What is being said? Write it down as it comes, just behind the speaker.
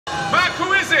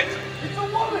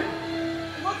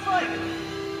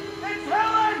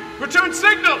Return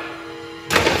signal!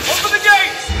 Open the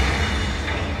gates!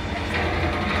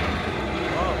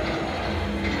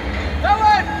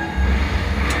 Helen!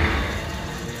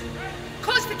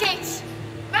 Close the gates!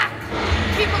 Back!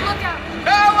 Keep a lookout!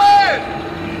 Helen!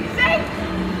 Safe!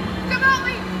 Come help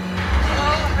me!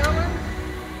 Oh, Helen?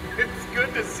 It's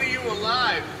good to see you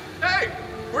alive. Hey,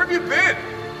 where have you been?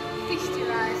 Feast your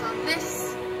eyes on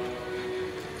this.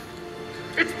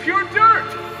 It's pure dirt!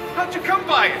 How'd you come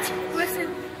by it?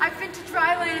 Listen, I've been to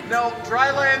dry land. No, dry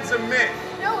land's a myth.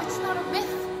 No, it's not a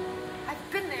myth.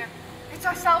 I've been there. It's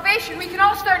our salvation. We can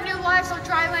all start new lives on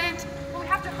dry land. But we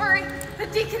have to hurry. The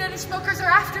deacon and his smokers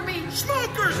are after me.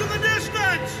 Smokers in the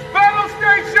distance! Battle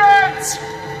stations!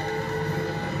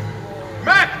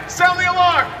 Mac, sound the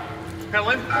alarm!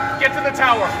 Helen, get to the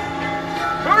tower.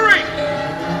 Hurry!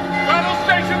 Battle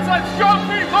stations, let's go,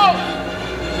 people!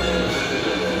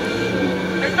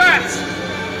 Hey, Bats!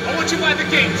 I want you by the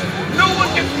gate. No one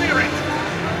gets near it.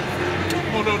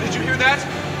 Oh no, did you hear that?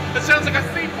 That sounds like a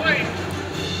seaplane.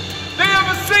 They have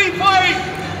a seaplane!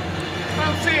 I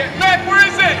don't see it. Mac, where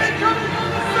is it? It's coming from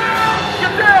the south!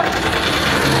 Get down!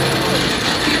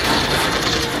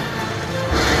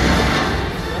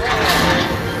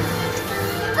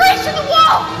 Breach in the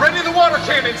wall! Ready the water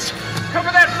cannons!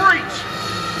 Cover that breach!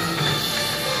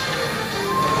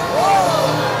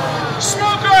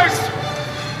 Smokers!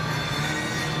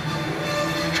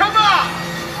 Come on!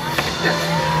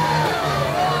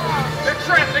 They're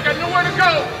trapped. They got nowhere to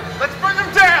go. Let's bring them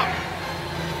down.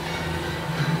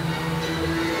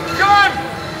 Come on!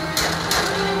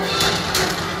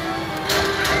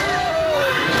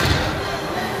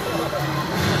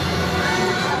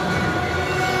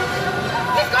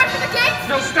 He's going for the gates!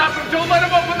 No, stop him. Don't let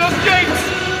him open those gates.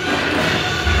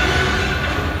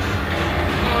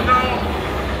 Oh, no.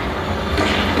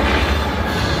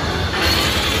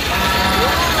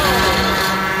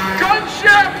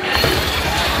 Gunship!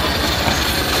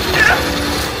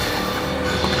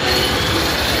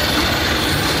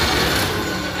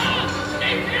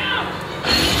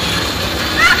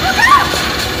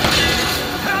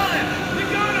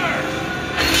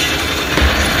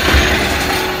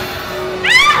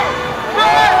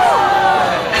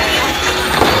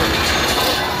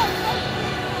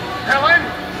 Helen!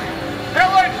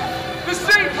 Helen! The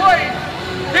seaplane!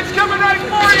 It's coming right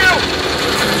for you!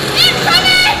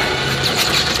 Incoming!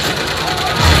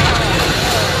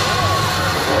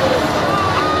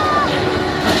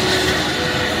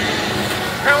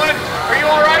 Helen, are you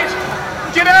all right?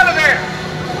 Get out of there!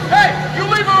 Hey, you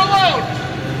leave her alone!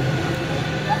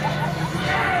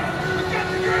 Get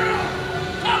the girl!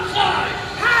 Outside!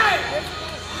 Hey!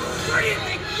 Where do you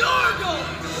think you're going?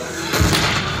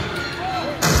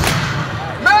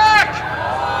 Mac!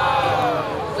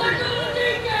 Circle the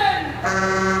deacon!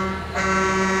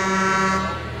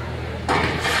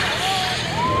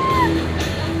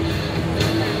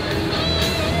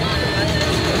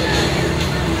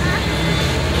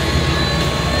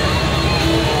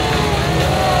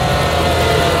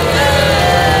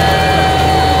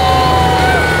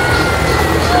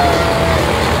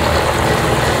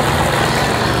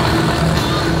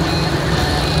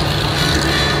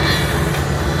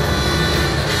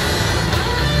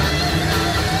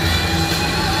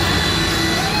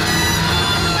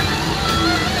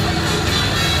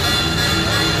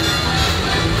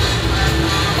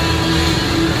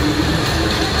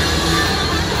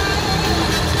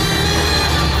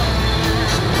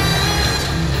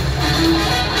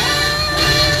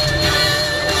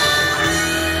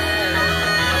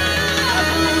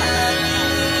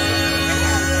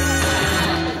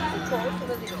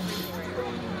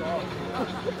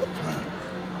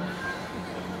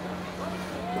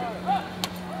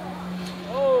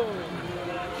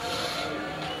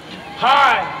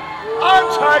 Hi, I'm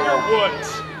Tiger Woods.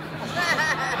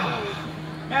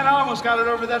 Man, I almost got it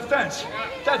over that fence.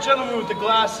 That gentleman with the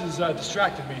glasses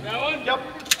distracted me. That one? Yep.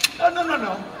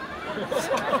 No.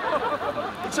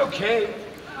 It's okay.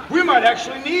 We might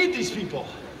actually need these people.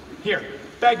 Here,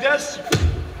 bag this.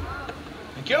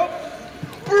 Thank you.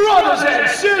 Brothers and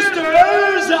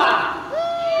sisters!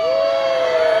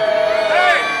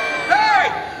 Hey!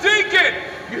 Deacon!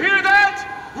 You hear that?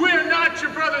 We're not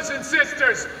your brothers and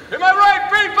sisters. Am I right,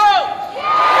 people?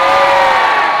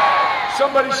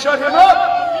 Somebody shut him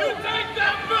up! You take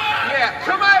that back! Yeah,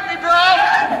 come at me, bro!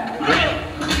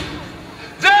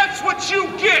 That's what you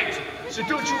get! So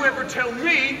don't you ever tell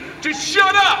me to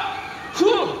shut up!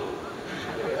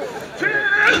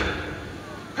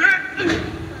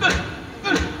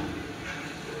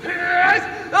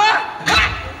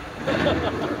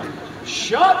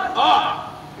 Shut up!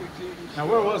 Now,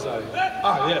 where was I?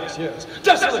 Ah, yes.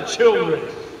 Desolate children!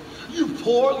 You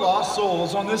poor lost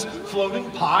souls on this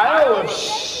floating pile of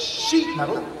sheet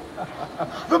metal.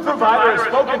 The provider has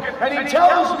spoken, and he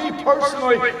tells me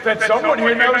personally that someone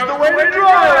here knows the way to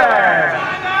dry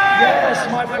land.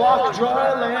 Yes, my flock,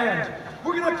 dry land.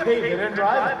 We're going to pave it and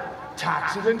drive it,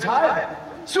 tax it and tithe it.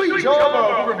 Sweet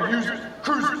Jumbo, we're going to use it,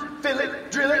 cruise it, fill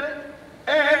it, drill it,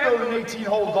 and build an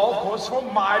 18-hole golf course for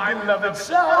my beloved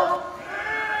self.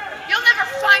 You'll never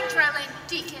find dry land,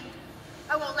 Deacon.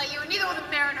 I won't let you, and neither will the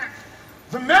Mariner.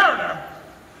 The Mariner?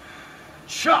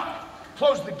 Chuck,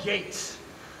 close the gates.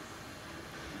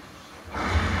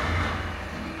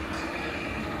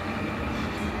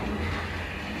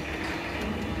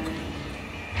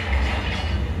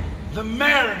 The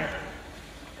Mariner?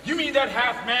 You mean that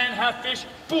half-man, half-fish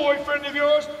boyfriend of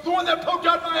yours? The one that poked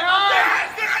out my eye?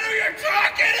 That's not who you're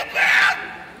talking about!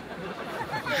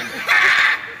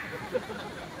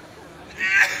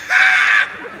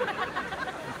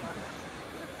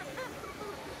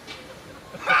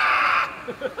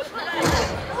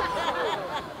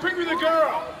 Bring me the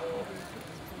girl!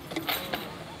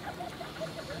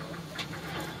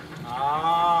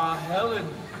 Ah, Helen.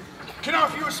 Can I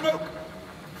offer you a smoke?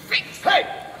 Thanks. Hey!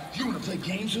 You want to play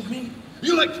games with me?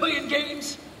 You like playing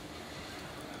games?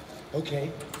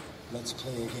 Okay, let's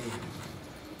play a game.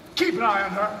 Keep an eye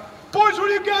on her. Boys, what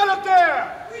do you got up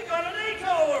there? We got an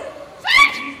eight-hour!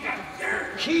 He's got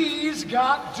dirt! He's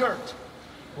got dirt.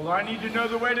 Well, I need to know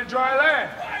the way to dry land.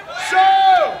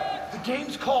 So, the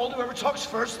game's called Whoever Talks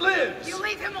First Lives. You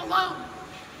leave him alone.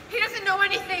 He doesn't know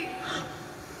anything.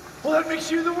 Well, that makes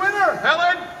you the winner.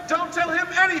 Helen, don't tell him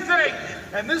anything!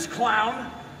 And this clown,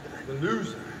 the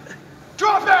loser.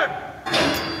 Drop him!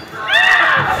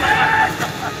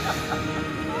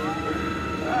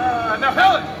 Now,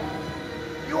 Helen,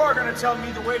 you are going to tell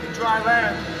me the way to dry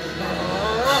land.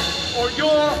 Or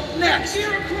you're next.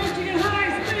 You're approaching at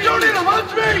high speed! Don't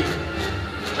interrupt me!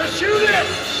 Just shoot it!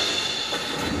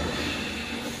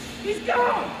 He's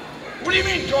gone! What do you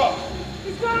mean, draw?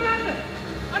 He's gone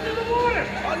under the water!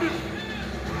 Under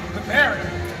the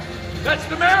Mariner. That's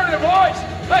the Mariner, boys!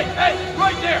 Hey, hey,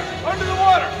 right there, under the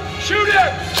water! Shoot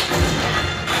him!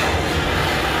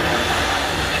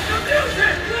 It's the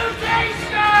music!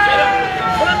 Location! Get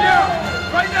him! Put him down!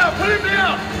 Right now, put him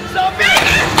down! Stop it!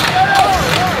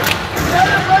 Get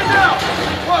him right now!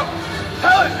 Whoa!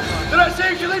 Helen, did I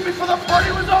say you could leave before the party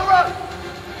was over?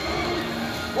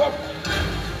 Whoa!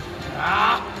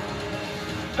 Ah!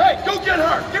 Hey, go get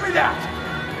her! Give me that!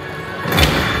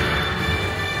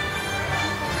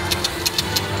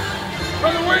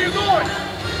 Brother, where are you going?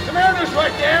 The Mariner's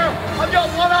right there. I've got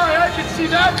one eye, I can see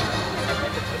that.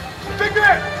 Big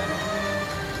man!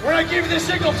 When I give you the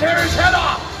signal, tear his head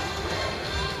off!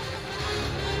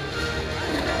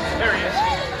 There he is.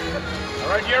 All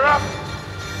right, gear up.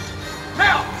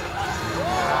 Now!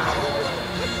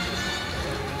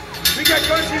 We got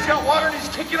guns, he's got water, and he's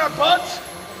kicking our butts?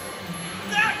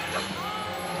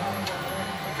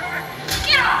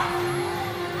 Get off!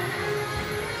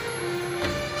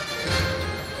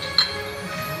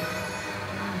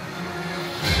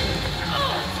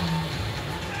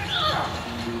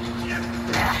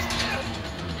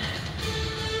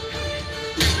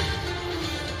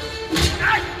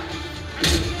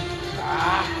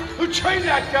 Who trained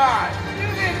that guy? You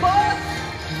did, boss!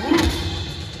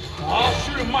 I'll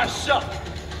shoot him myself.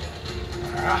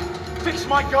 Fix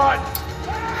my gun.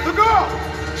 The girl!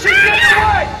 She's getting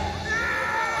away!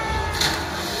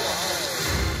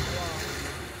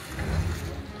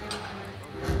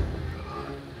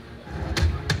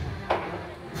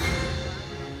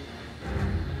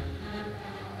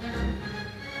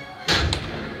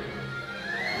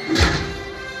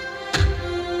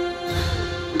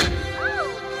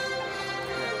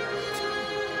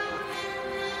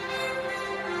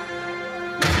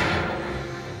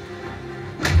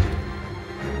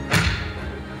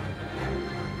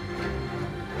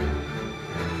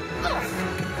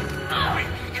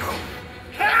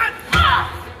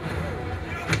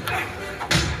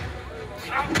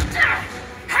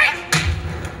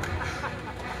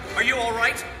 Are you all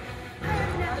right?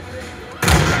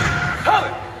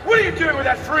 Helen, what are you doing with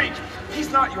that freak?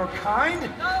 He's not your kind. In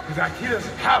fact, he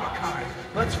doesn't have a kind.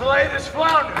 Let's fillet this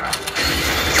flounder.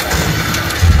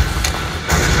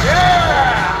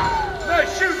 Yeah!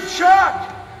 Nice shooting,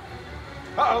 Chuck!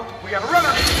 Uh-oh, we got a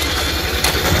runner.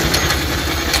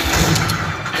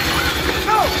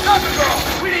 No, not the girl!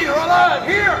 We need her alive,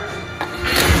 here!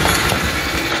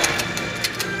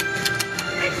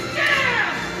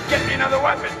 Get me another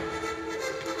weapon!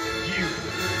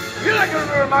 You're not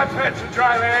gonna ruin my pets in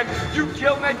dry land! You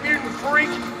killed that mutant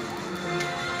freak!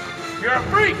 You're a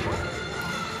freak!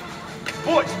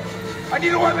 Boys, I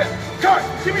need a weapon. Come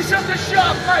on, give me something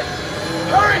sharp, mate.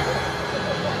 Hurry!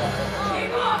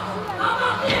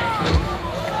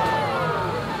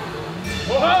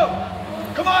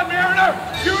 Whoa! Come on, Mariner!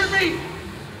 You and me!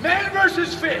 Man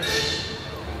versus fish!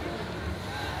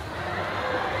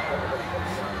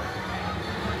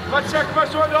 Let's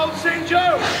sacrifice one to old St.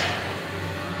 Joe!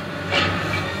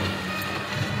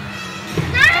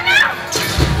 Mariner!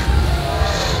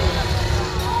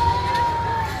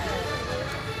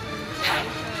 Hey!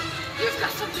 You've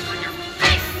got something on your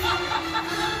face!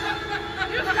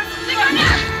 You've got something on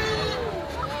your...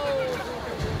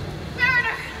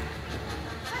 Mariner!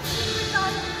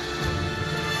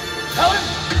 Helen!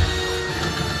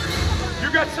 You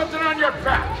got something on your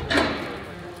back!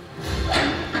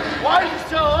 Why is he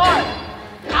still alive?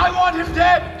 I want him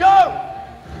dead! Go!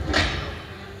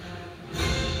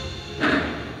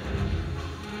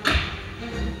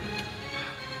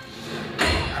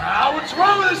 What's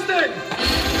wrong with this thing?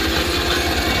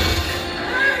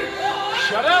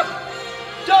 Shut up!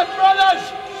 Duck Brothers!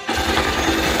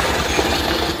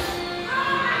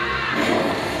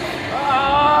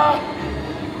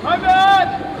 My bad!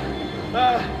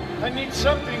 I need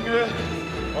something,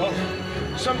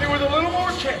 something with a little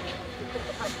more kick.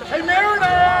 Hey, Mariner!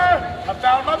 I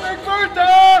found my Big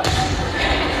Bertha!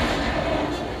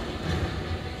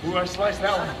 Ooh, I sliced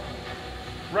that one.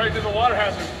 Right into the water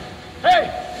hazard. Hey!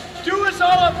 Do us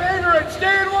all a favor and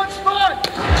stay in one spot!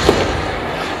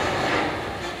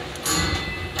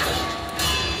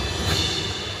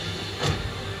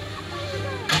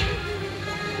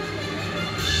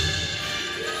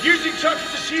 Using Chuck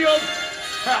as a shield?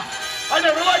 Ha! I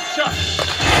never liked Chuck!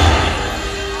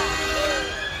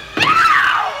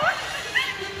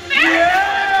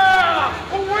 Yeah!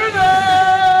 A winner!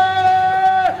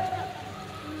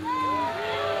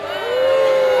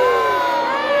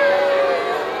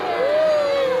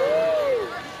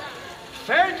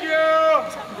 Thank you!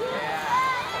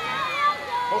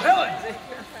 Oh, Helen!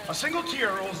 A single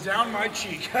tear rolls down my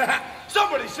cheek.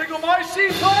 Somebody signal my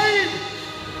seaplane!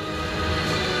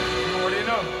 What do you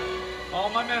know? All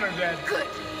my men are dead. Good.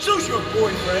 So's your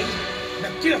boyfriend.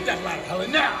 Now get up that ladder,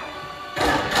 Helen, now!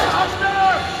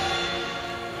 Oscar!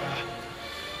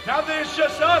 Now that it's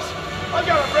just us, I've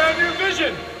got a brand new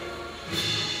vision.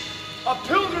 A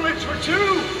pilgrimage for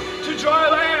two to dry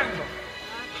land.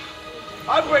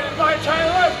 I've waited my entire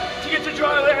life to get to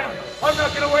dry land. I'm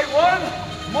not going to wait one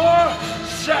more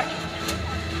second.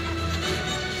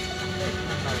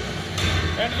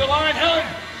 End of the line, Helen.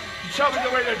 You tell me the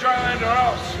way to dry land or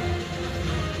else.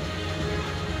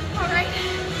 All right.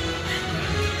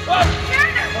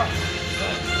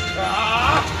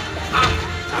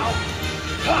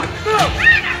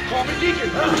 Call me Deacon.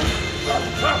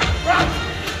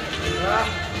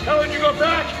 Helen, you go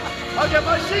back. I'll get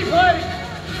my seaplane.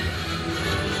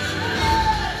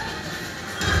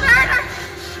 Mariner!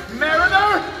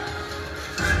 Mariner?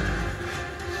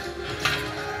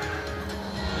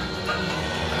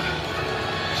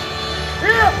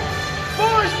 Here!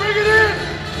 Boys, bring it in!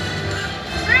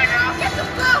 Mariner, I'll get the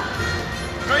boat!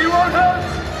 No, you won't, Helen.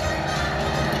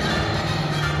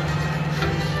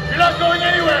 You're not going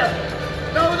anywhere.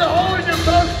 Not with a hole in your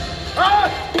boat. Huh?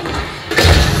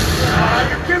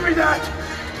 You give me that.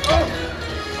 Oh.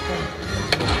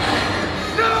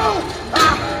 No!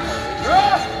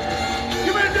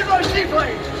 You made my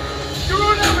seaplane. You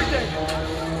ruined everything.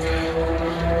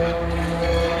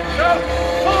 No!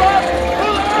 Pull up!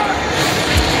 Pull up!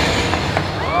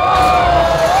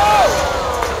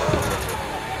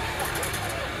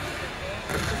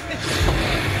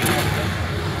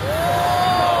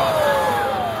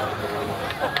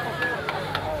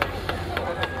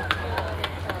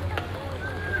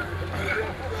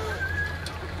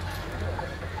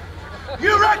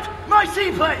 You wrecked my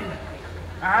seaplane!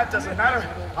 That doesn't matter.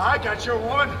 I got your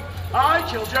woman. I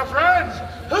killed your friends.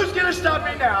 Who's gonna stop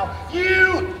me now?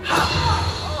 You!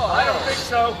 I don't think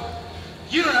so.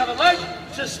 You don't have a leg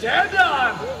to stand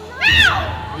on.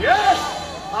 Now! Yes!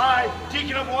 I,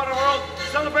 Deacon of WaterWorld,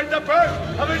 celebrate the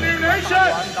birth of a new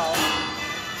nation!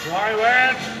 Dry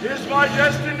land is my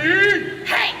destiny!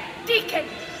 Hey, Deacon!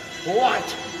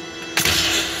 What?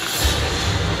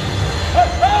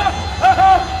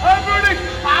 I'm burning!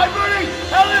 I'm burning!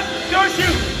 Helen, don't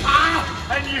you!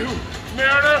 And you,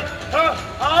 Mariner,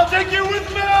 I'll take you with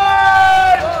me!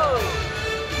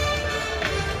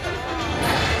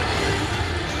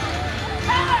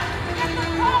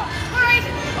 All right,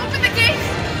 open the gates!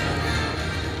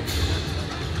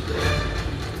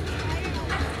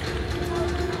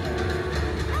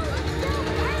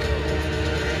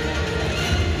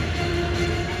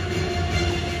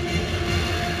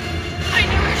 I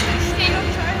knew I should have stayed on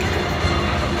time.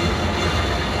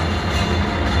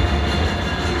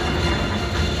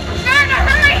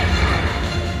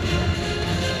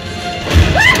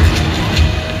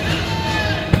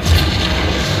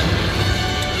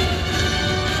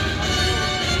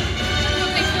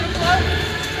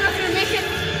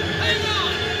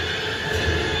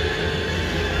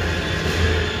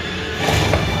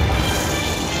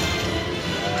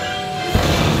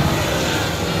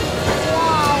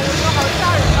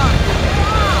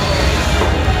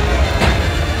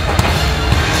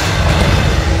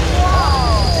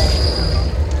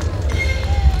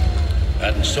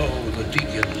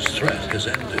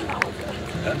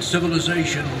 and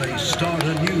civilization may start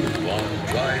anew on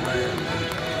dry land,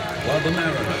 while the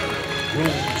mariner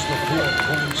roams the 4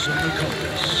 points of the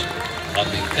compass on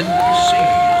the endless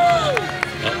seas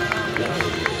of water.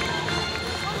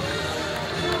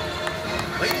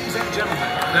 Ladies and gentlemen,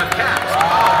 the cast of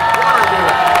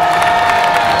WaterWorld.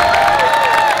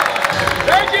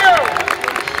 Thank you!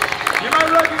 You might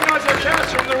recognize the cast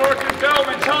from their work in film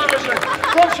and television.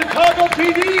 From Chicago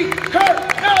PD, Kurt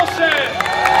Nelson!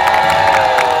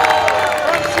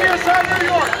 From CSI New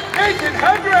York, Nathan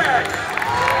Hedrick!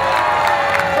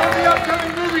 From the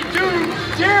upcoming movie Dune,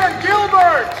 Dan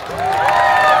Gilbert!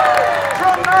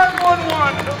 From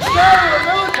 911, Sarah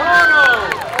Militano!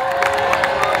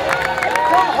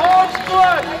 From Hog's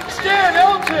Blood, Stan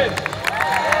Elton!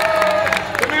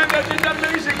 The man that did that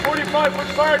amazing 45-foot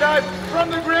fire dive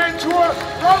from the Grand Tour,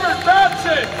 Robert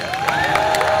Batson!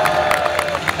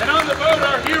 And on the boat,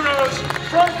 our heroes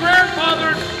from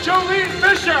Grandfather, Jolene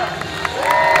Fisher!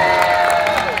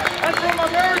 And from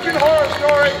American Horror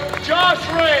Story, Josh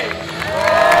Ray!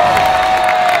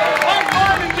 I'm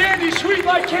fine and dandy, sweet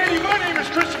like candy. My name is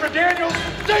Christopher Daniels.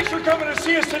 Thanks for coming to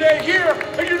see us today here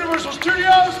at Universal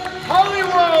Studios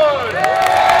Hollywood!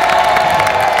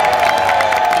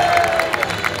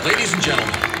 Ladies and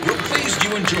gentlemen, we're pleased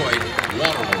you enjoyed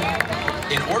WaterWorld.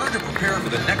 In order to prepare for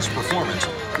the next performance,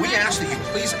 we ask that you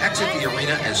please exit the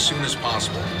arena as soon as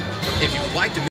possible. If you would like to